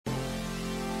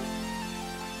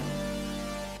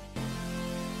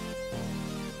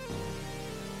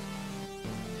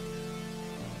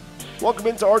Welcome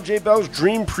into RJ Bell's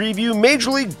Dream Preview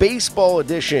Major League Baseball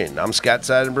edition. I'm Scott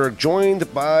Seidenberg,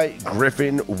 joined by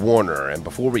Griffin Warner. And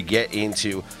before we get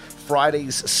into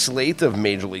Friday's slate of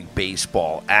Major League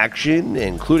Baseball action,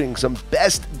 including some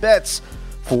best bets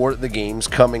for the games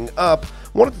coming up,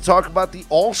 I wanted to talk about the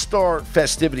All-Star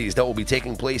festivities that will be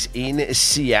taking place in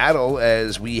Seattle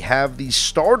as we have the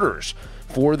starters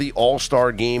for the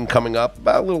All-Star game coming up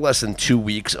about a little less than 2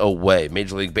 weeks away.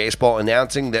 Major League Baseball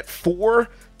announcing that 4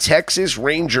 Texas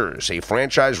Rangers, a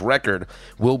franchise record,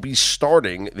 will be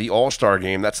starting the All-Star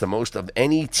game. That's the most of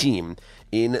any team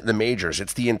in the majors.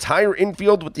 It's the entire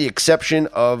infield with the exception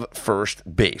of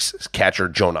first base. Catcher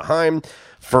Jonah Heim,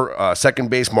 for second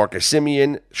base Marcus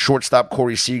Semien, shortstop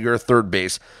Corey Seager, third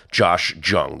base Josh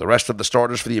Jung. The rest of the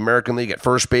starters for the American League at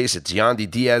first base, it's Yandy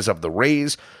Diaz of the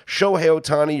Rays, Shohei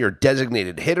Ohtani, your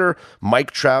designated hitter,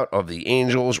 Mike Trout of the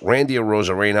Angels, Randy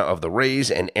Arozarena of the Rays,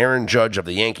 and Aaron Judge of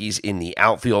the Yankees in the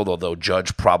outfield, although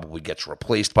Judge probably gets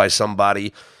replaced by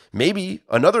somebody. Maybe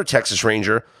another Texas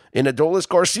Ranger in Adolis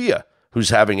Garcia, who's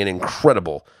having an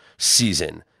incredible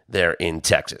season there in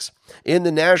Texas. In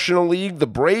the National League, the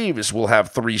Braves will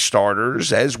have 3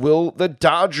 starters, as will the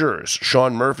Dodgers.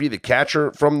 Sean Murphy, the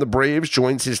catcher from the Braves,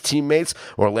 joins his teammates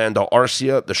Orlando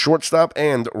Arcia, the shortstop,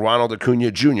 and Ronald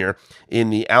Acuna Jr. in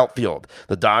the outfield.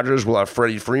 The Dodgers will have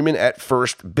Freddie Freeman at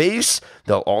first base.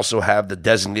 They'll also have the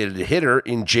designated hitter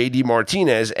in J.D.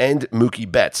 Martinez and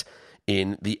Mookie Betts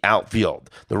in the outfield.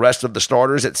 The rest of the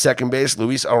starters at second base,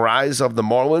 Luis Arraez of the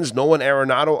Marlins, Nolan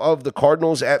Arenado of the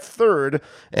Cardinals at third,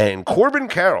 and Corbin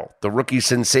Carroll, the rookie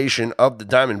sensation of the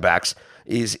Diamondbacks,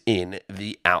 is in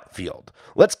the outfield.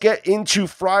 Let's get into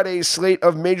Friday's slate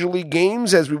of Major League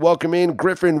games as we welcome in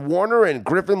Griffin Warner. And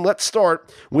Griffin, let's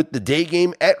start with the day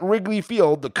game at Wrigley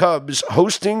Field, the Cubs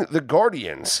hosting the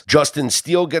Guardians. Justin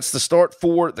Steele gets the start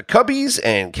for the Cubbies,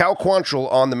 and Cal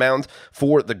Quantrill on the mound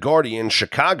for the Guardians.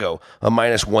 Chicago, a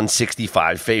minus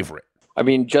 165 favorite. I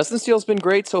mean, Justin Steele's been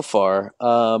great so far.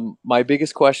 My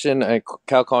biggest question,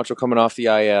 Cal Quantrill coming off the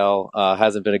IL,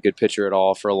 hasn't been a good pitcher at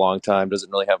all for a long time. Doesn't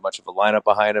really have much of a lineup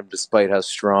behind him, despite how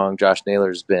strong Josh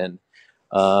Naylor's been.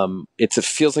 It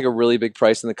feels like a really big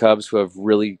price in the Cubs, who have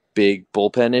really big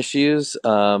bullpen issues,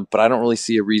 but I don't really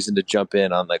see a reason to jump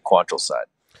in on the Quantrill side.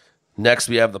 Next,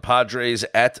 we have the Padres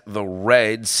at the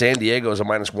Reds. San Diego is a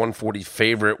minus 140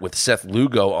 favorite with Seth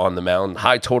Lugo on the mound.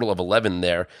 High total of 11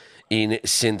 there in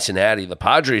Cincinnati. The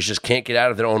Padres just can't get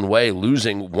out of their own way,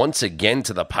 losing once again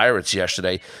to the Pirates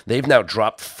yesterday. They've now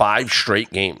dropped 5 straight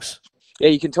games. Yeah,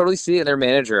 you can totally see it in their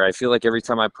manager. I feel like every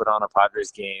time I put on a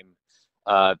Padres game,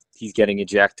 he's getting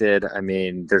ejected. I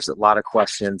mean, there's a lot of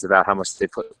questions about how much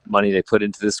money they put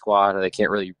into the squad. They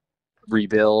can't really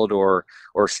rebuild or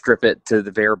strip it to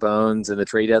the bare bones in the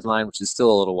trade deadline, which is still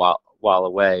a little while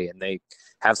away, and they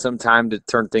have some time to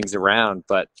turn things around.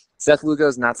 But Seth Lugo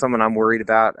is not someone I'm worried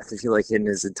about. I feel like in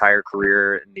his entire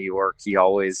career in New York, he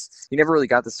never really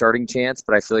got the starting chance,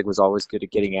 but I feel like was always good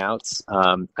at getting outs.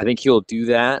 I think he'll do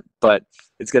that, but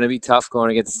it's going to be tough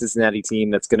going against a Cincinnati team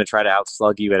that's going to try to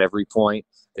outslug you at every point.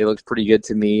 They looked pretty good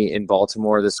to me in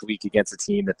Baltimore this week against a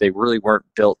team that they really weren't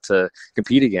built to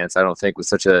compete against, I don't think, with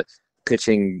such a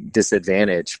pitching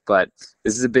disadvantage. But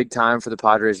this is a big time for the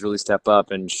Padres to really step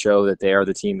up and show that they are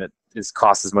the team that is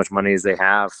cost as much money as they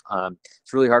have.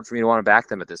 It's really hard for me to want to back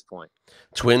them at this point.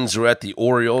 Twins are at the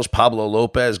Orioles. Pablo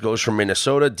Lopez goes from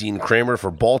Minnesota. Dean Kramer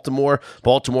for Baltimore.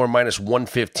 Baltimore minus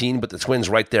 115, but the Twins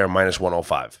right there minus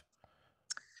 105.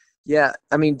 Yeah,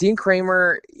 I mean, Dean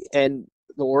Kramer and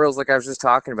the Orioles, like I was just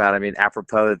talking about, I mean,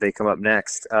 apropos that they come up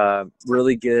next.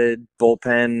 Really good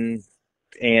bullpen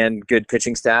and good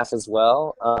pitching staff as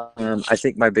well. I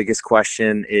think my biggest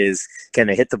question is, can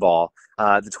they hit the ball?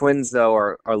 The Twins, though,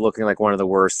 are looking like one of the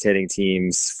worst hitting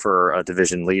teams for a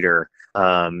division leader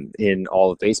in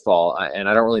all of baseball. And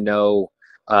I don't really know.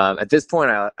 At this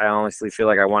point, I honestly feel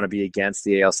like I want to be against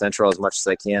the AL Central as much as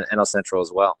I can, NL Central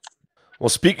as well. Well,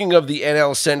 speaking of the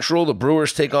NL Central, the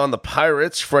Brewers take on the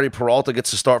Pirates. Freddie Peralta gets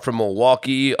to start from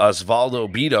Milwaukee.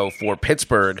 Osvaldo Bido for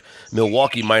Pittsburgh.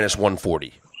 Milwaukee minus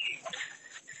 140.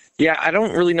 Yeah, I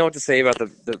don't really know what to say about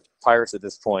the Pirates at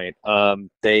this point.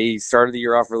 They started the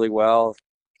year off really well.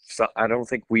 So I don't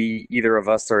think either of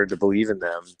us started to believe in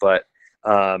them, but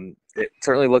it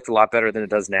certainly looked a lot better than it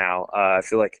does now. I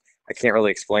feel like I can't really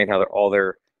explain how all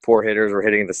their poor hitters were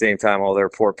hitting at the same time, all their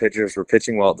poor pitchers were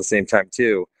pitching well at the same time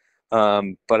too.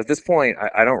 But at this point,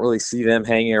 I don't really see them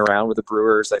hanging around with the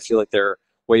Brewers. I feel like they're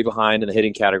way behind in the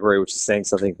hitting category, which is saying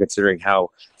something considering how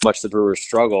much the Brewers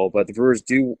struggle. But the Brewers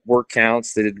do work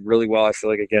counts. They did really well, I feel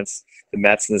like, against the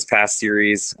Mets in this past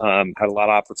series. Had a lot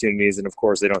of opportunities, and of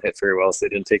course they don't hit very well, so they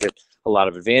didn't take a lot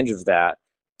of advantage of that.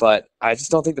 but I just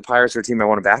don't think the Pirates are a team I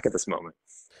want to back at this moment.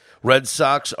 Red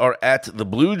Sox are at the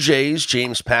Blue Jays.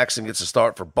 James Paxton gets a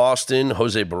start for Boston.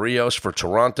 Jose Barrios for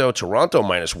Toronto. Toronto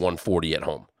minus 140 at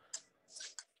home.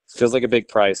 Feels like a big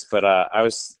price, but I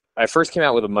first came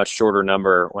out with a much shorter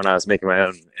number when I was making my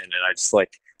own, and I just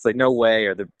it's like no way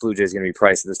are the Blue Jays going to be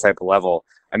priced at this type of level.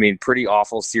 I mean, pretty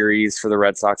awful series for the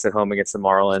Red Sox at home against the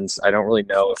Marlins. I don't really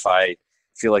know if I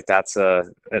feel like that's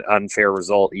an unfair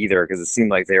result either, because it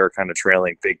seemed like they were kind of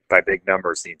trailing by big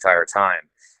numbers the entire time.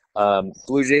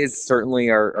 Blue Jays certainly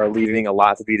are leaving a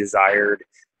lot to be desired.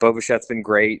 Bo Bichette's been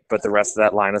great, but the rest of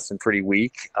that lineup's been pretty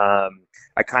weak.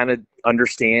 I kind of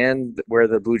understand where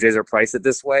the Blue Jays are priced it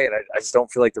this way, and I just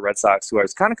don't feel like the Red Sox, who I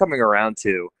was kind of coming around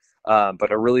to,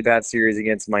 but a really bad series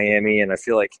against Miami, and I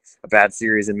feel like a bad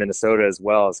series in Minnesota as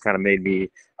well has kind of made me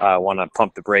want to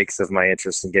pump the brakes of my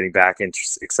interest in getting back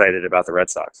excited about the Red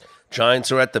Sox. Giants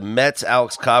are at the Mets.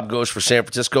 Alex Cobb goes for San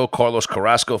Francisco. Carlos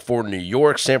Carrasco for New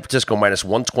York. San Francisco minus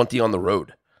 120 on the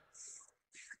road.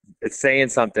 It's saying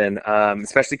something,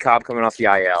 especially Cobb coming off the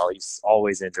IL. He's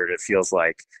always injured, it feels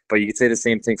like. But you could say the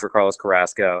same thing for Carlos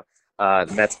Carrasco.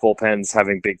 The Mets bullpen's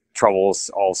having big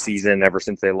troubles all season ever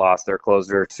since they lost their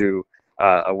closer to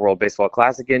a World Baseball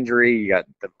Classic injury. You got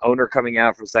the owner coming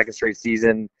out for the second straight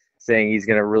season saying he's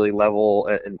going to really level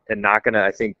and not going to,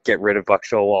 I think, get rid of Buck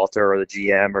Showalter or the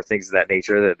GM or things of that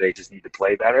nature, that they just need to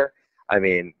play better. I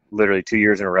mean, literally 2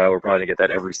 years in a row, we're probably going to get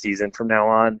that every season from now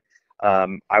on.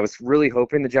 I was really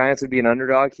hoping the Giants would be an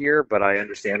underdog here, but I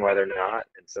understand why they're not.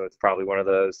 And so it's probably one of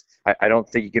those. I don't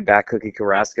think you can back Cookie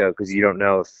Carrasco because you don't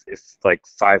know if like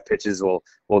 5 pitches will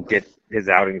get his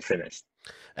outing finished.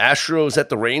 Astros at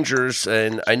the Rangers,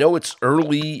 and I know it's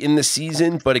early in the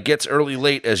season, but it gets early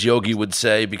late, as Yogi would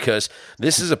say, because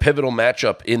this is a pivotal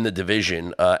matchup in the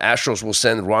division. Astros will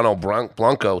send Ronald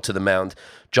Blanco to the mound.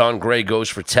 John Gray goes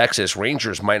for Texas.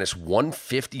 Rangers minus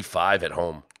 155 at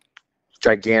home.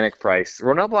 Gigantic price.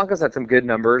 Ronald Blanco's had some good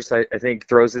numbers. I think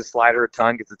throws his slider a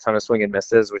ton, gets a ton of swing and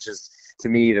misses, which is, to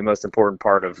me, the most important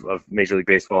part of Major League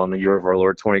Baseball in the year of our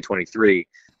Lord 2023.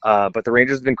 But the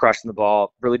Rangers have been crushing the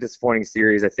ball. Really disappointing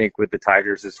series, I think, with the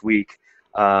Tigers this week.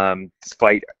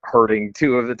 Despite hurting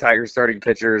 2 of the Tigers starting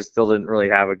pitchers, still didn't really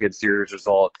have a good series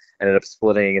result. Ended up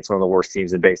splitting. It's one of the worst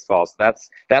teams in baseball. So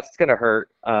that's going to hurt.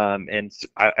 And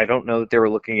I don't know that they were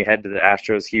looking ahead to the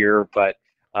Astros here, but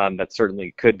that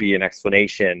certainly could be an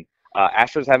explanation.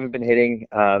 Astros haven't been hitting.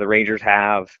 The Rangers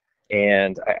have.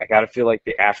 And I got to feel like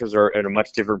the Astros are in a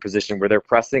much different position where they're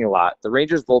pressing a lot. The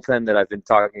Rangers bullpen that I've been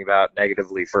talking about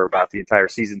negatively for about the entire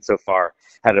season so far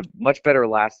had a much better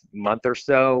last month or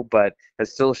so, but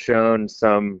has still shown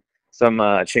some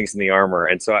chinks in the armor.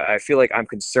 And so I feel like I'm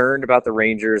concerned about the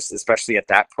Rangers, especially at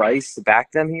that price, to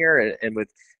back them here. And with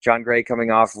John Gray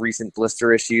coming off recent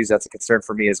blister issues, that's a concern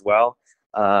for me as well.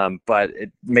 But it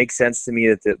makes sense to me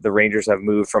that the Rangers have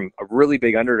moved from a really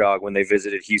big underdog when they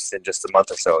visited Houston just a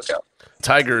month or so ago.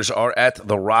 Tigers are at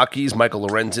the Rockies. Michael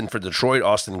Lorenzen for Detroit.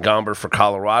 Austin Gomber for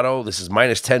Colorado. This is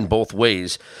minus 10 both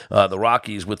ways. The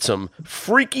Rockies with some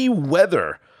freaky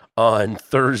weather on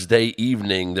Thursday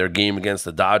evening. Their game against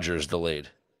the Dodgers delayed.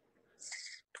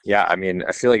 Yeah, I mean,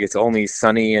 I feel like it's only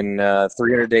sunny and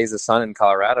 300 days of sun in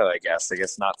Colorado, I guess. I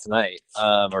guess not tonight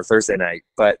or Thursday night.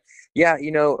 But yeah,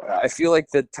 I feel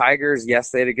like the Tigers, yes,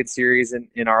 they had a good series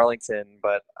in Arlington,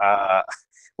 but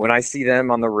when I see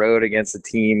them on the road against a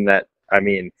team that, I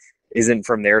mean, isn't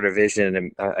from their division,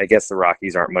 and I guess the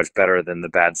Rockies aren't much better than the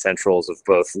bad Centrals of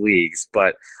both leagues,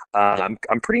 but I'm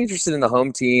pretty interested in the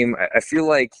home team. I feel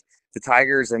like the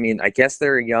Tigers, I mean, I guess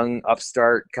they're a young,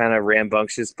 upstart, kind of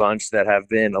rambunctious bunch that have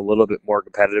been a little bit more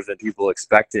competitive than people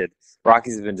expected.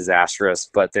 Rockies have been disastrous,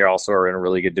 but they also are in a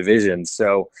really good division.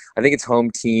 So I think it's home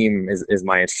team is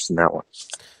my interest in that one.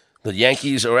 The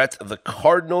Yankees are at the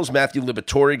Cardinals. Matthew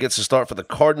Liberatore gets a start for the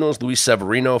Cardinals. Luis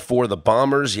Severino for the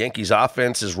Bombers. Yankees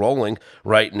offense is rolling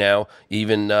right now,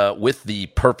 even with the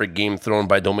perfect game thrown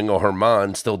by Domingo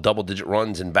Germán, still double-digit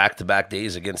runs in back-to-back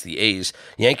days against the A's.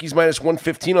 Yankees minus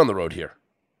 115 on the road here.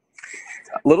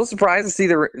 A little surprised to see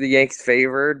the Yankees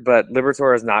favored, but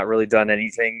Liberatore has not really done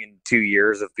anything in 2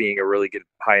 years of being a really good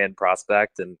high-end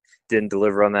prospect and didn't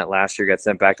deliver on that last year, got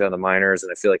sent back down to the minors,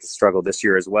 and I feel like he struggled this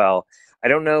year as well. I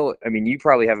don't know. I mean, you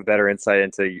probably have a better insight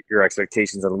into your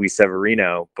expectations on Luis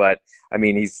Severino, but I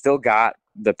mean, he's still got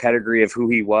the pedigree of who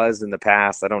he was in the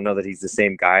past. I don't know that he's the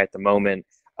same guy at the moment.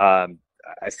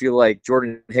 I feel like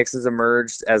Jordan Hicks has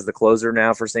emerged as the closer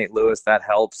now for St. Louis. That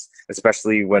helps,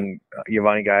 especially when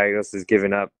Giovanni Gallegos has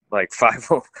given up like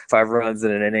five runs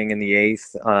in an inning in the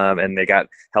 8th, and they got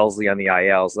Helsley on the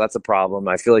IL. So that's a problem.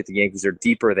 I feel like the Yankees are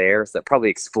deeper there, so that probably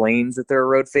explains that they're a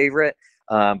road favorite.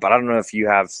 But I don't know if you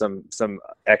have some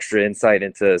extra insight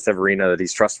into Severino that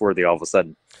he's trustworthy all of a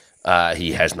sudden.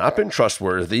 He has not been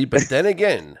trustworthy, but then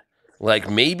again, like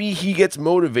maybe he gets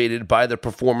motivated by the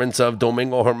performance of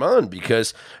Domingo Germán,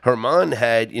 because Germán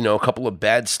had, a couple of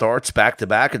bad starts back to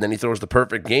back, and then he throws the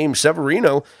perfect game.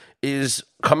 Severino is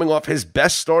coming off his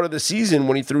best start of the season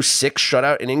when he threw 6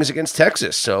 shutout innings against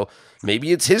Texas. So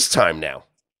maybe it's his time now.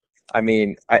 I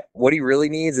mean, what he really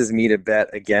needs is me to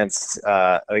bet against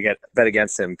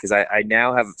him, because I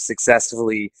now have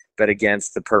successfully bet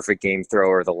against the perfect game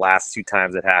thrower the last 2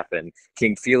 times it happened.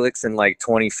 King Felix in like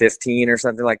 2015 or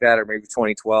something like that, or maybe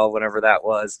 2012, whenever that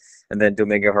was, and then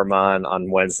Domingo Germán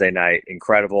on Wednesday night.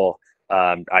 Incredible.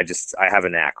 I have a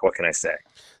knack. What can I say?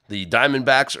 The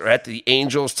Diamondbacks are at the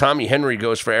Angels. Tommy Henry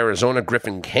goes for Arizona.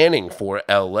 Griffin Canning for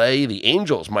LA. The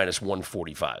Angels minus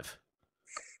 145.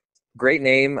 Great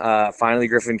name. Finally,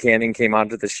 Griffin Canning came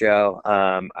onto the show.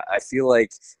 I feel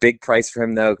like big price for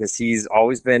him, though, because he's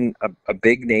always been a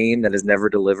big name that has never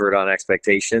delivered on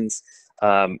expectations.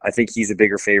 I think he's a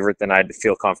bigger favorite than I'd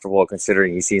feel comfortable,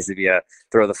 considering he seems to be a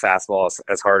throw the fastball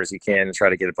as hard as you can and try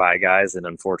to get it by guys. And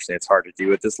unfortunately, it's hard to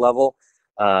do at this level.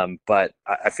 But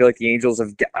I feel like the Angels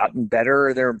have gotten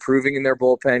better. They're improving in their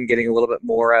bullpen, getting a little bit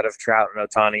more out of Trout and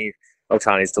Ohtani.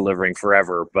 Ohtani's delivering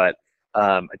forever, but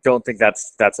I don't think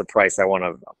that's a price I want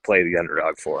to play the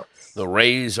underdog for. The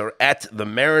Rays are at the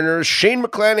Mariners. Shane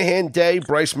McClanahan day.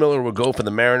 Bryce Miller will go for the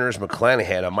Mariners.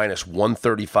 McClanahan, a minus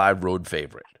 135 road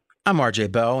favorite. I'm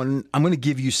RJ Bell, and I'm going to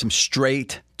give you some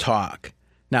straight talk.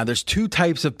 Now, there's 2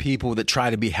 types of people that try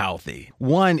to be healthy.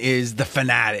 One is the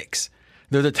fanatics.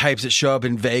 They're the types that show up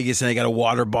in Vegas and they got a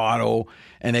water bottle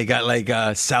and they got like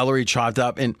celery chopped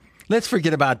up. And let's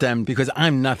forget about them, because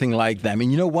I'm nothing like them.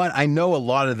 And you know what? I know a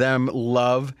lot of them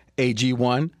love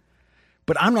AG1,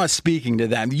 but I'm not speaking to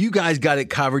them. You guys got it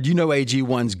covered. You know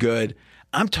AG1's good.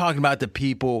 I'm talking about the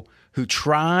people who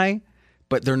try,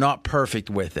 but they're not perfect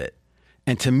with it.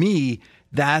 And to me,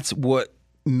 that's what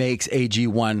makes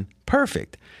AG1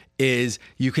 perfect, is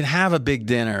you can have a big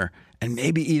dinner and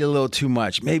maybe eat a little too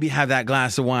much, maybe have that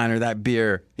glass of wine or that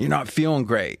beer. You're not feeling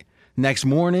great. Next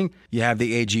morning, you have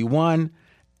the AG1,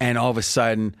 and all of a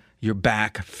sudden, you're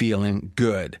back feeling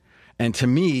good. And to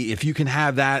me, if you can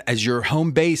have that as your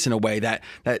home base in a way, that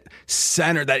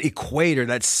center, that equator,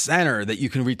 that center that you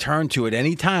can return to at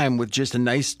any time with just a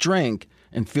nice drink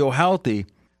and feel healthy,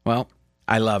 well,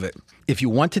 I love it. If you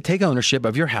want to take ownership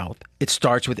of your health, it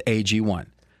starts with AG1.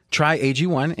 Try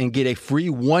AG1 and get a free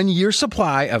 1-year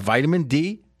supply of vitamin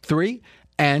D3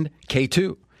 and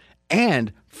K2,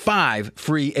 and 5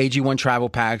 free AG1 travel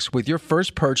packs with your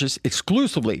first purchase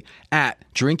exclusively at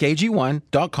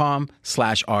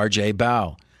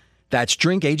drinkag1.com/RJBell. That's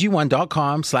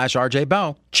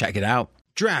drinkag1.com/RJBell. Check it out.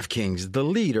 DraftKings, the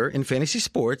leader in fantasy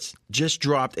sports, just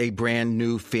dropped a brand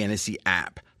new fantasy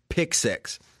app, Pick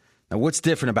 6. Now, what's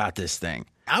different about this thing?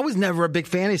 I was never a big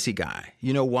fantasy guy.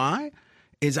 You know why?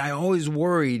 Is I always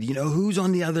worried, who's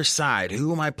on the other side?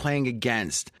 Who am I playing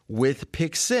against? With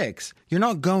Pick 6, you're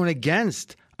not going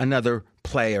against another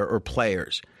player or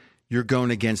players. You're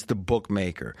going against the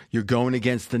bookmaker. You're going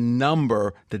against the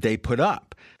number that they put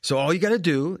up. So all you got to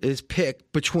do is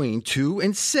pick between 2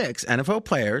 and 6 NFL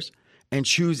players and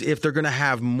choose if they're going to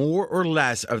have more or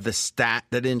less of the stat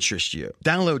that interests you.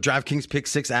 Download DraftKings Pick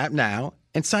 6 app now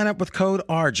and sign up with code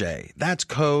RJ. That's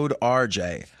code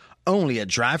RJ. Only at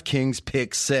DraftKings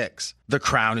Pick 6. The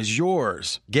crown is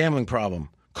yours. Gambling problem?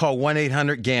 Call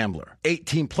 1-800-GAMBLER.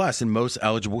 18 plus in most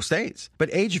eligible states, but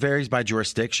age varies by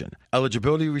jurisdiction.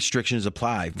 Eligibility restrictions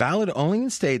apply. Valid only in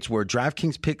states where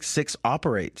DraftKings Pick 6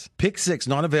 operates. Pick 6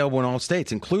 not available in all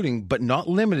states, including but not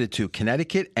limited to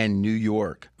Connecticut and New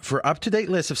York. For up-to-date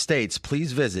list of states,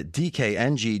 please visit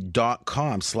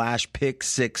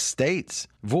dkng.com/pick6states.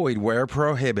 Void where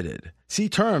prohibited. See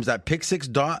terms at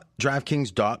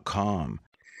pick6.draftkings.com.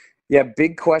 Yeah,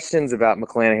 big questions about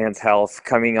McClanahan's health,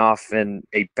 coming off a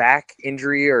back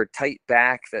injury or tight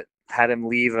back that had him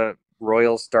leave a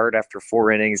royal start after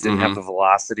 4 innings, didn't have the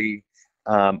velocity.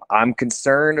 I'm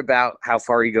concerned about how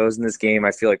far he goes in this game.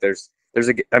 I feel like they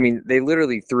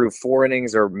literally threw 4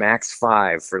 innings or max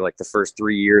 5 for like the first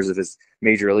 3 years of his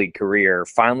major league career.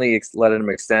 Finally let him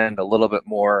extend a little bit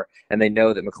more, and they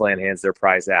know that McClanahan's their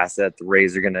prize asset. The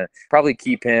Rays are going to probably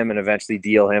keep him and eventually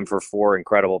deal him for 4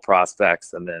 incredible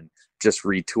prospects and then just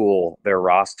retool their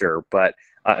roster. But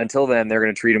until then, they're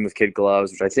going to treat him with kid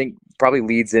gloves, which I think probably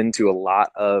leads into a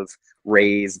lot of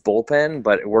Rays bullpen,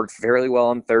 but it worked fairly well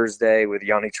on Thursday with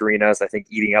Yonny Chirinos, I think,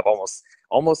 eating up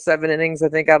almost 7 innings, I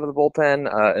think, out of the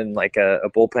bullpen in like a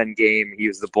bullpen game. He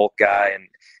was the bulk guy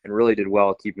and really did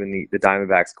well keeping the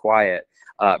Diamondbacks quiet.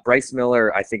 Bryce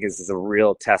Miller, I think, is a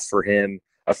real test for him.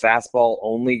 A fastball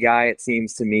only guy, it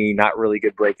seems to me, not really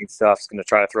good breaking stuff. Is going to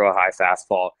try to throw a high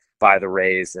fastball by the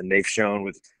Rays, and they've shown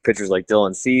with pitchers like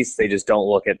Dylan Cease, they just don't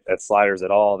look at sliders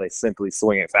at all. They simply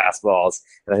swing at fastballs,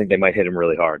 and I think they might hit him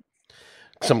really hard.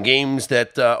 Some games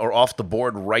that are off the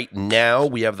board right now.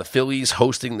 We have the Phillies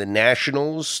hosting the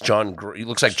Nationals. It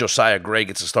looks like Josiah Gray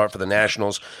gets a start for the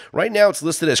Nationals. Right now it's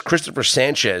listed as Christopher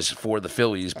Sanchez for the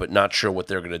Phillies, but not sure what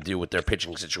they're going to do with their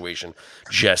pitching situation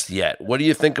just yet. What do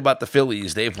you think about the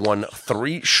Phillies? They've won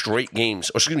 4 straight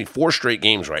games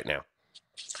right now.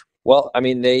 Well, I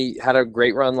mean, they had a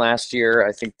great run last year.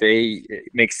 I think it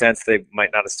makes sense they might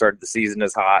not have started the season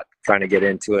as hot, trying to get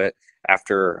into it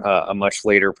after a much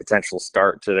later potential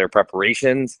start to their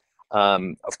preparations.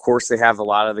 Of course, they have a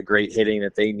lot of the great hitting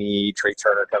that they need. Trey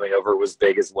Turner coming over was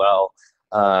big as well.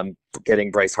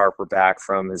 Getting Bryce Harper back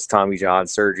from his Tommy John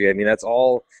surgery. I mean, that's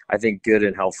all, I think, good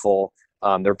and helpful.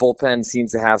 Their bullpen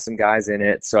seems to have some guys in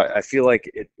it. So I feel like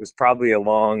it was probably a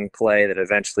long play that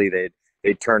eventually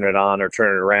they'd turn it on or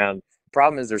turn it around.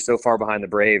 Problem is they're so far behind the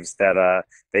Braves that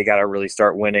they got to really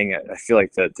start winning. I feel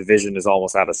like the division is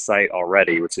almost out of sight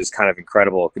already, which is kind of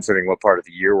incredible considering what part of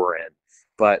the year we're in.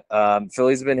 But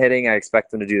Phillies have been hitting. I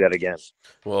expect them to do that again.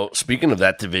 Well, speaking of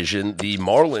that division, the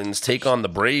Marlins take on the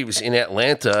Braves in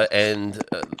Atlanta, and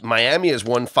Miami has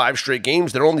won 5 straight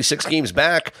games. They're only 6 games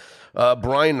back.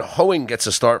 Brian Hoeing gets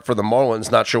a start for the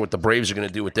Marlins. Not sure what the Braves are going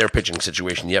to do with their pitching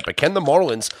situation yet, but can the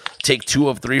Marlins take 2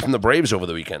 of 3 from the Braves over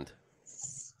the weekend?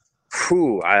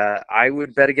 I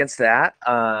would bet against that.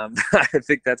 I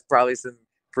think that's probably some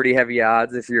pretty heavy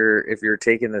odds if you're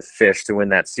taking the fish to win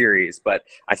that series. But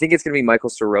I think it's going to be Michael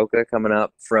Soroka coming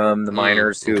up from the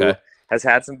minors, who has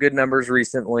had some good numbers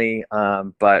recently.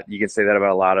 But you can say that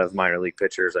about a lot of minor league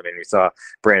pitchers. I mean, we saw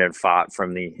Brandon Pfaadt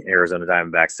from the Arizona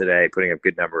Diamondbacks today putting up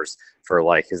good numbers for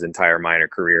like his entire minor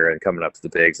career and coming up to the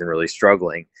bigs and really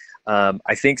struggling.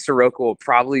 I think Soroka will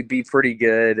probably be pretty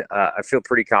good. I feel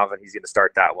pretty confident he's going to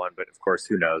start that one, but of course,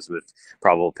 who knows with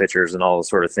probable pitchers and all those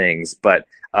sort of things. But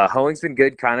Hoeing's been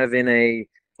good kind of in a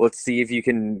let's see if you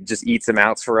can just eat some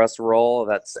outs for us role.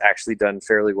 That's actually done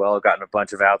fairly well, gotten a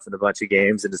bunch of outs in a bunch of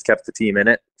games and just kept the team in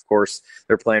it. Of course,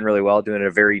 they're playing really well, doing it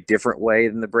a very different way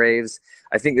than the Braves.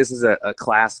 I think this is a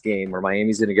class game where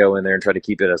Miami's going to go in there and try to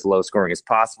keep it as low scoring as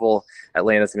possible.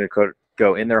 Atlanta's going to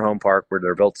go in their home park where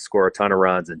they're built to score a ton of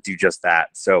runs and do just that.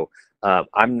 So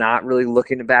I'm not really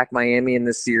looking to back Miami in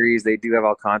this series. They do have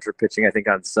Alcantara pitching, I think,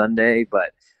 on Sunday,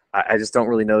 but I just don't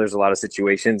really know. There's a lot of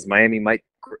situations. Miami might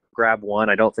grab one.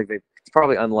 I don't think it's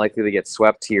probably unlikely to get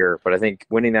swept here, but I think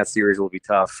winning that series will be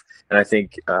tough. And I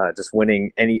think just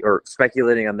winning or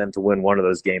speculating on them to win one of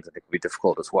those games, I think will be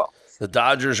difficult as well. The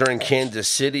Dodgers are in Kansas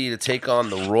City to take on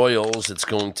the Royals. It's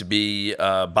going to be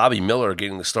Bobby Miller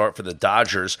getting the start for the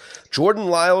Dodgers. Jordan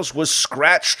Lyles was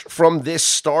scratched from this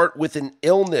start with an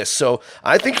illness. So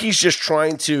I think he's just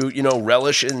trying to,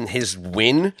 relish in his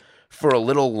win for a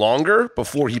little longer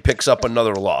before he picks up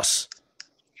another loss.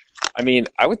 I mean,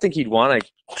 I would think he'd want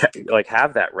to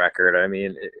have that record. I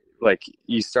mean,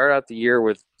 you start out the year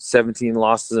with 17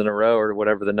 losses in a row or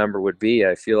whatever the number would be.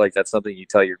 I feel like that's something you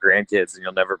tell your grandkids and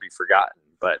you'll never be forgotten.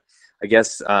 But I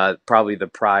guess probably the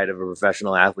pride of a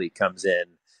professional athlete comes in.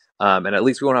 And at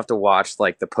least we won't have to watch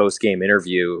the post-game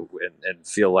interview and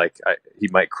feel like he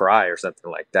might cry or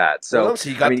something like that. So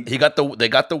they got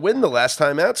the win the last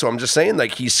time out. So I'm just saying,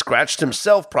 he scratched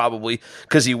himself probably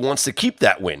because he wants to keep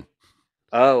that win.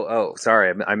 Oh,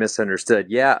 sorry, I misunderstood.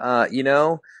 Yeah,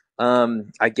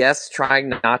 I guess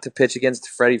trying not to pitch against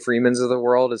Freddie Freemans of the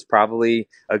world is probably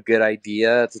a good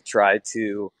idea to try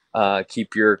to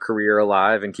keep your career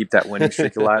alive and keep that winning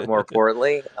streak alive. More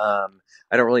importantly.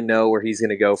 I don't really know where he's going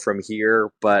to go from here,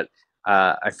 but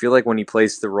I feel like when he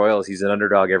plays the Royals, he's an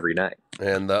underdog every night.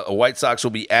 And the White Sox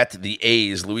will be at the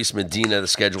A's. Luis Medina, the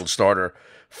scheduled starter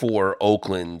for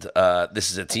Oakland.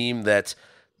 This is a team that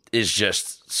is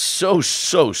just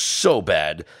so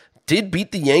bad. Did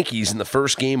beat the Yankees in the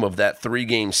first game of that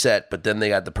 3-game set, but then they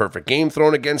got the perfect game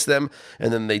thrown against them,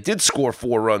 and then they did score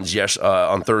 4 runs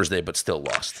on Thursday, but still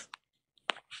lost.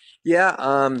 Yeah,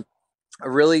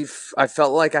 I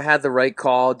felt like I had the right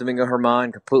call. Domingo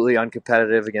Germán completely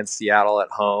uncompetitive against Seattle at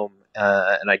home.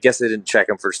 And I guess they didn't check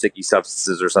him for sticky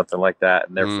substances or something like that.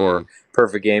 And therefore,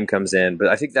 perfect game comes in. But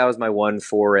I think that was my one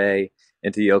foray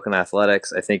into the Oakland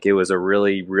Athletics. I think it was a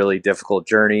really, really difficult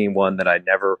journey, one that I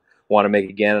never want to make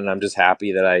again. And I'm just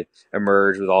happy that I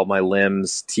emerged with all my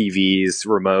limbs, TVs,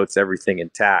 remotes, everything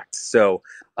intact. So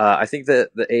I think that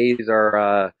the A's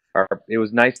are It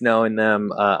was nice knowing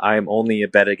them. I am only a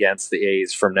bet against the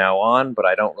A's from now on, but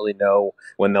I don't really know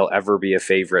when they'll ever be a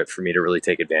favorite for me to really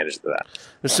take advantage of that.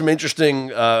 There's some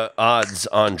interesting odds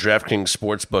on DraftKings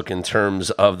Sportsbook in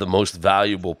terms of the most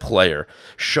valuable player.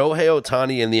 Shohei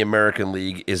Ohtani in the American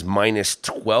League is minus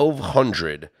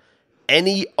 1,200.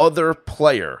 Any other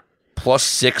player plus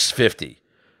 650.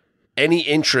 Any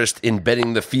interest in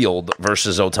betting the field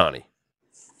versus Ohtani?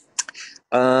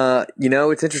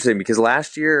 It's interesting because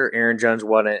last year Aaron Judge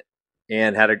won it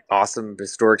and had an awesome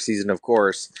historic season, of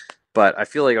course, but I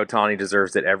feel like Ohtani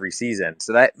deserves it every season.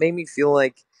 So that made me feel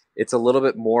like it's a little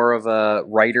bit more of a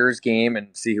writer's game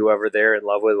and see whoever they're in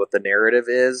love with what the narrative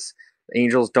is. The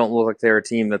Angels don't look like they're a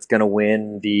team that's going to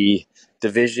win the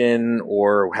division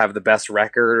or have the best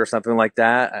record or something like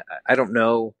that. I don't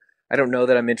know. I don't know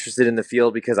that I'm interested in the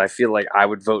field because I feel like I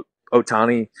would vote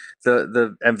Ohtani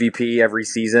the MVP every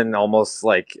season, almost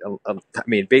like,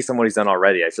 based on what he's done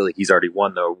already, I feel like he's already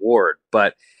won the award.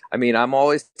 But, I'm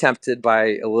always tempted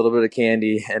by a little bit of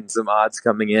candy and some odds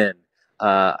coming in.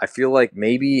 I feel like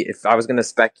maybe if I was going to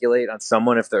speculate on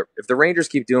someone, if the Rangers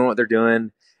keep doing what they're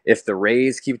doing, if the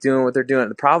Rays keep doing what they're doing,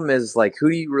 the problem is, like, who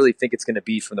do you really think it's going to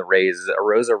be from the Rays? Is it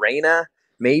Arozarena?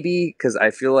 Maybe, because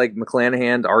I feel like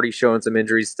McClanahan already showing some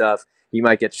injury stuff. He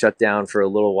might get shut down for a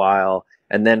little while.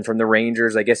 And then from the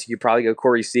Rangers, I guess you could probably go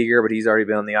Corey Seager, but he's already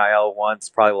been on the IL once.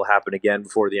 Probably will happen again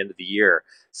before the end of the year.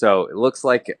 So it looks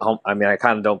like, I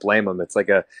kind of don't blame him. It's like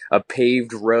a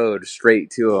paved road straight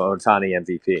to an Ohtani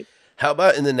MVP. How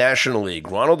about in the National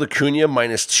League? Ronald Acuna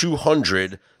minus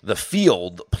 200, the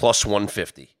field plus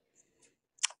 150.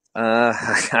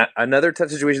 Another tough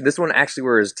situation. This one actually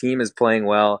where his team is playing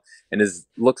well and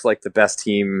looks like the best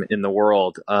team in the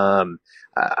world. I'm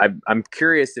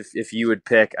curious if you would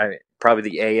pick probably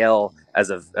the AL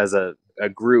as a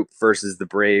group versus the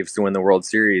Braves to win the World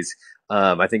Series.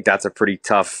 I think that's a pretty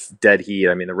tough dead heat.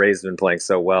 The Rays have been playing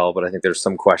so well, but I think there's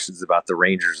some questions about the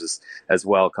Rangers as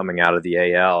well coming out of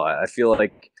the AL. I feel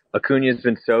like Acuna's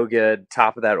been so good,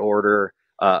 top of that order.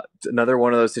 Another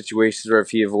one of those situations where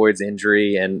if he avoids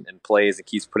injury and plays and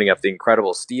keeps putting up the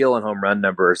incredible steal and home run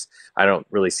numbers, I don't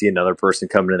really see another person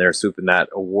coming in there swooping that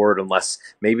award unless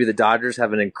maybe the Dodgers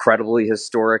have an incredibly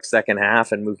historic second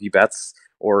half and Mookie Betts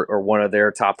or one of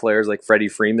their top players like Freddie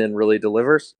Freeman really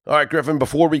delivers. All right, Griffin,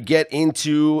 before we get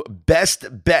into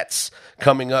best bets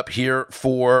coming up here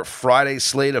for Friday's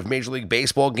slate of Major League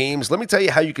Baseball games, let me tell you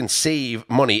how you can save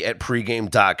money at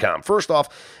pregame.com. First off,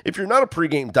 if you're not a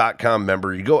pregame.com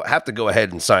member, you have to go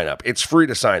ahead and sign up. It's free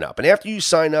to sign up. And after you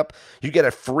sign up, you get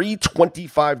a free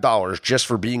 $25 just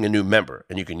for being a new member.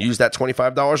 And you can use that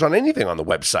 $25 on anything on the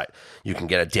website. You can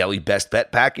get a daily best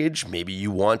bet package. Maybe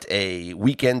you want a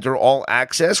weekender all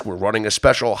access. We're running a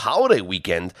special holiday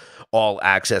weekend all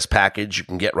access package you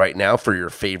can get right now for your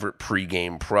favorite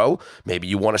pregame pro. Maybe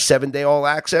you want a 7-day all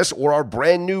access or our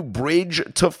brand new Bridge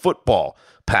to Football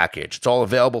package. It's all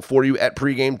available for you at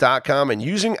pregame.com and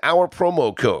using our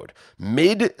promo code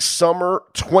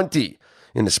MIDSUMMER20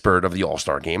 in the spirit of the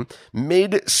All-Star game.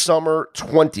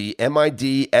 MIDSUMMER20,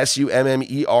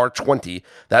 MIDSUMMER 20.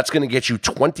 That's going to get you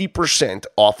 20%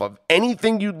 off of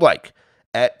anything you'd like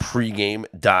at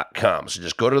pregame.com. So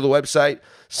just go to the website,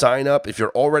 sign up. If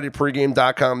you're already a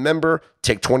pregame.com member,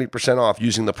 take 20% off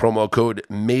using the promo code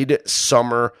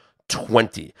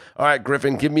MIDSUMMER20. All right,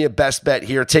 Griffin, give me a best bet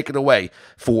here. Take it away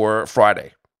for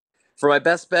Friday. For my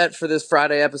best bet for this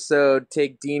Friday episode,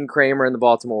 take Dean Kramer and the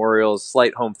Baltimore Orioles.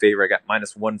 Slight home favorite. I got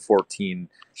minus 114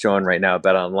 showing right now at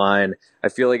Bet Online. I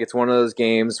feel like it's one of those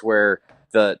games where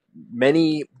the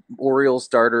many Orioles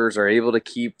starters are able to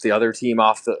keep the other team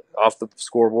off the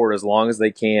scoreboard as long as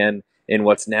they can in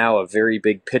what's now a very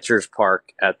big pitcher's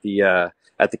park at the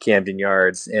Camden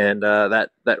Yards, and that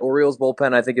Orioles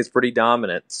bullpen I think is pretty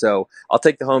dominant. So I'll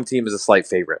take the home team as a slight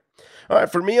favorite. All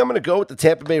right, for me, I'm going to go with the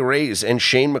Tampa Bay Rays and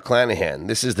Shane McClanahan.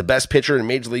 This is the best pitcher in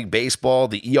Major League Baseball,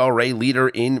 the ERA leader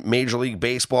in Major League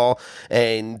Baseball,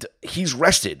 and he's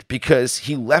rested because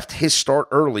he left his start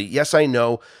early. Yes, I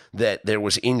know that there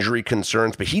was injury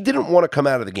concerns, but he didn't want to come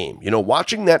out of the game.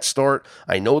 Watching that start,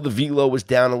 I know the velo was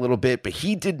down a little bit, but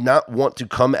he did not want to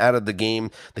come out of the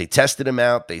game. They tested him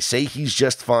out. They say he's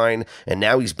just fine, and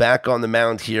now he's back on the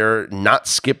mound here, not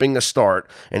skipping a start,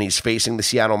 and he's facing the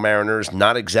Seattle Mariners,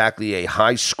 not exactly a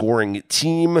high-scoring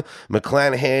team.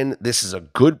 McClanahan, this is a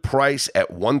good price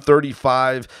at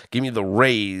 $135. Give me the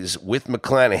Rays with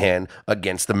McClanahan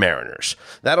against the Mariners.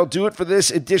 That'll do it for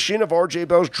this edition of RJ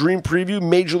Bell's Dream Preview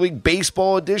Major League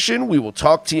Baseball edition. We will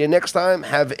talk to you next time.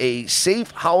 Have a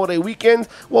safe holiday weekend.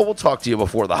 Well, we'll talk to you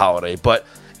before the holiday, but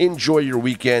enjoy your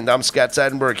weekend. I'm Scott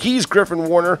Seidenberg. He's Griffin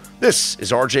Warner. This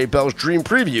is RJ Bell's Dream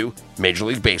Preview Major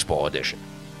League Baseball edition.